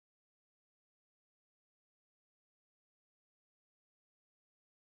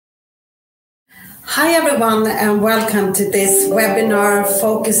Hi everyone and welcome to this webinar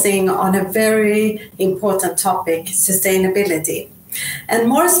focusing on a very important topic, sustainability. And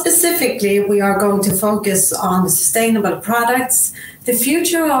more specifically, we are going to focus on sustainable products, the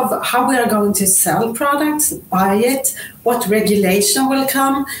future of how we are going to sell products, buy it, what regulation will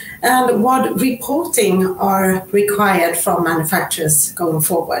come, and what reporting are required from manufacturers going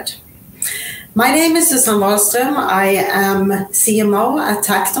forward. My name is Susanne Wahlström. I am CMO at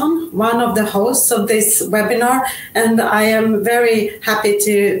Tacton, one of the hosts of this webinar, and I am very happy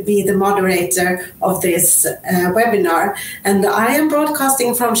to be the moderator of this webinar. And I am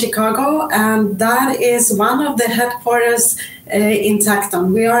broadcasting from Chicago, and that is one of the headquarters in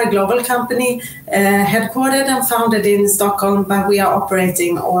Tacton. We are a global company headquartered and founded in Stockholm, but we are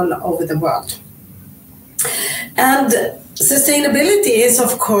operating all over the world. And sustainability is,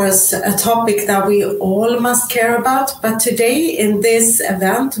 of course, a topic that we all must care about, but today in this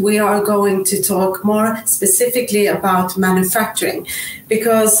event we are going to talk more specifically about manufacturing,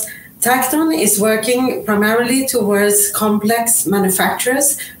 because Tacton is working primarily towards complex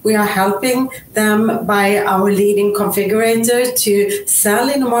manufacturers. We are helping them by our leading configurator to sell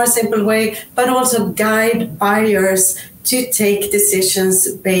in a more simple way, but also guide buyers to take decisions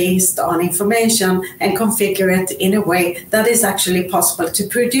based on information and configure it in a way that is actually possible to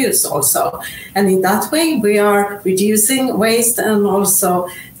produce also. And in that way, we are reducing waste and also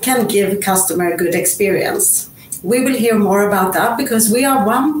can give customer a good experience. We will hear more about that because we are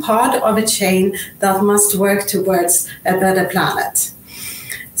one part of a chain that must work towards a better planet.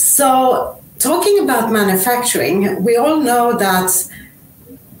 So talking about manufacturing, we all know that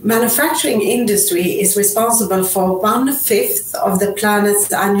manufacturing industry is responsible for 1/5 of the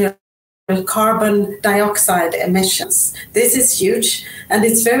planet's annual carbon dioxide emissions. This is huge, and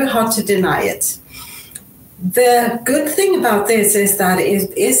it's very hard to deny it. The good thing about this is that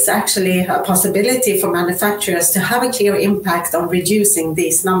it is actually a possibility for manufacturers to have a clear impact on reducing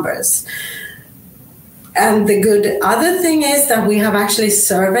these numbers. And the good other thing is that we have actually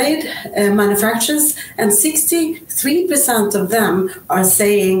surveyed manufacturers, and 63% of them are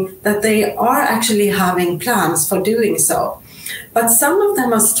saying that they are actually having plans for doing so. But some of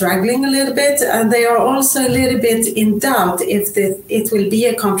them are struggling a little bit, and they are also a little bit in doubt if it will be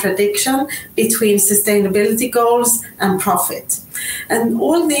a contradiction between sustainability goals and profit. And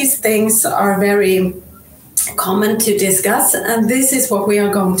all these things are very common to discuss, and this is what we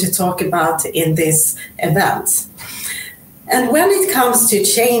are going to talk about in this event. And when it comes to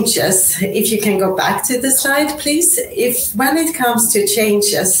changes, if you can go back to the slide, please. When it comes to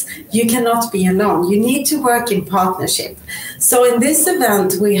changes, you cannot be alone. You need to work in partnership. So in this event,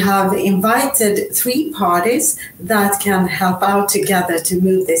 we have invited 3 parties that can help out together to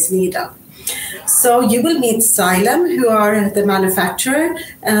move this needle. So you will meet Xylem, who are the manufacturer,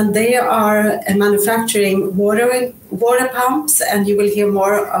 and they are manufacturing water pumps, and you will hear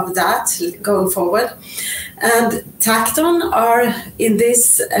more of that going forward. And Tacton are in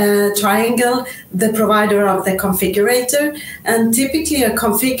this triangle the provider of the configurator, and typically a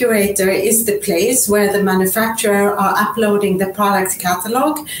configurator is the place where the manufacturer are uploading the product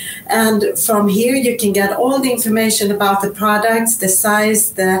catalog, and from here you can get all the information about the products, the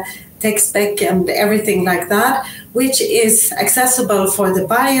size, the tech spec and everything like that, which is accessible for the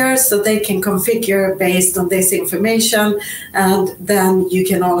buyer so they can configure based on this information, and then you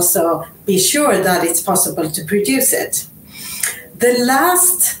can also be sure that it's possible to produce it. The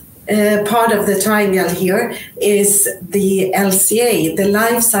last part of the triangle here is the LCA, the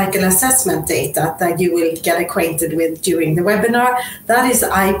life cycle assessment data that you will get acquainted with during the webinar. That is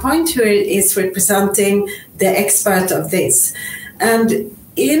iPoint, who is representing the expert of this. And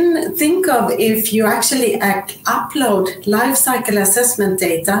think of if you actually upload life cycle assessment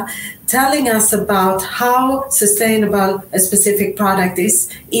data telling us about how sustainable a specific product is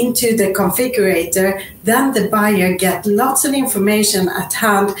into the configurator, then the buyer gets lots of information at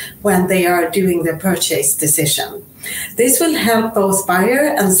hand when they are doing the purchase decision. This will help both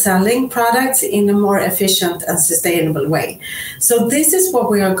buyer and selling products in a more efficient and sustainable way. So this is what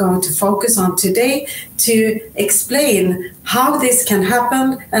we are going to focus on today, to explain how this can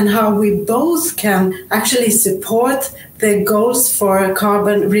happen and how we both can actually support the goals for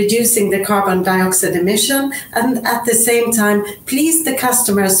reducing the carbon dioxide emission, and at the same time please the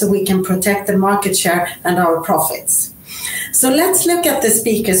customers so we can protect the market share and our profits. So let's look at the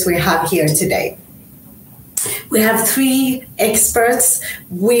speakers we have here today. We have 3 experts.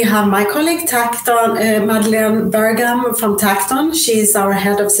 We have my colleague Tacton, Madeleine Bergam from Tacton. She is our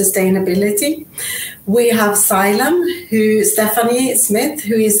head of sustainability. We have Stephanie Smith,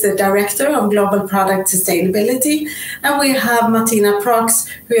 who is the Director of Global Product Sustainability. And we have Martina Prox,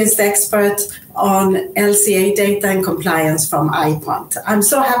 who is the expert on LCA data and compliance from iPont. I'm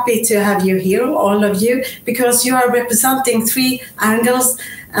so happy to have you here, all of you, because you are representing three angles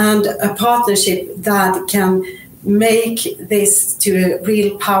and a partnership that can make this to a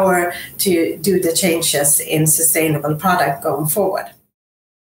real power to do the changes in sustainable product going forward.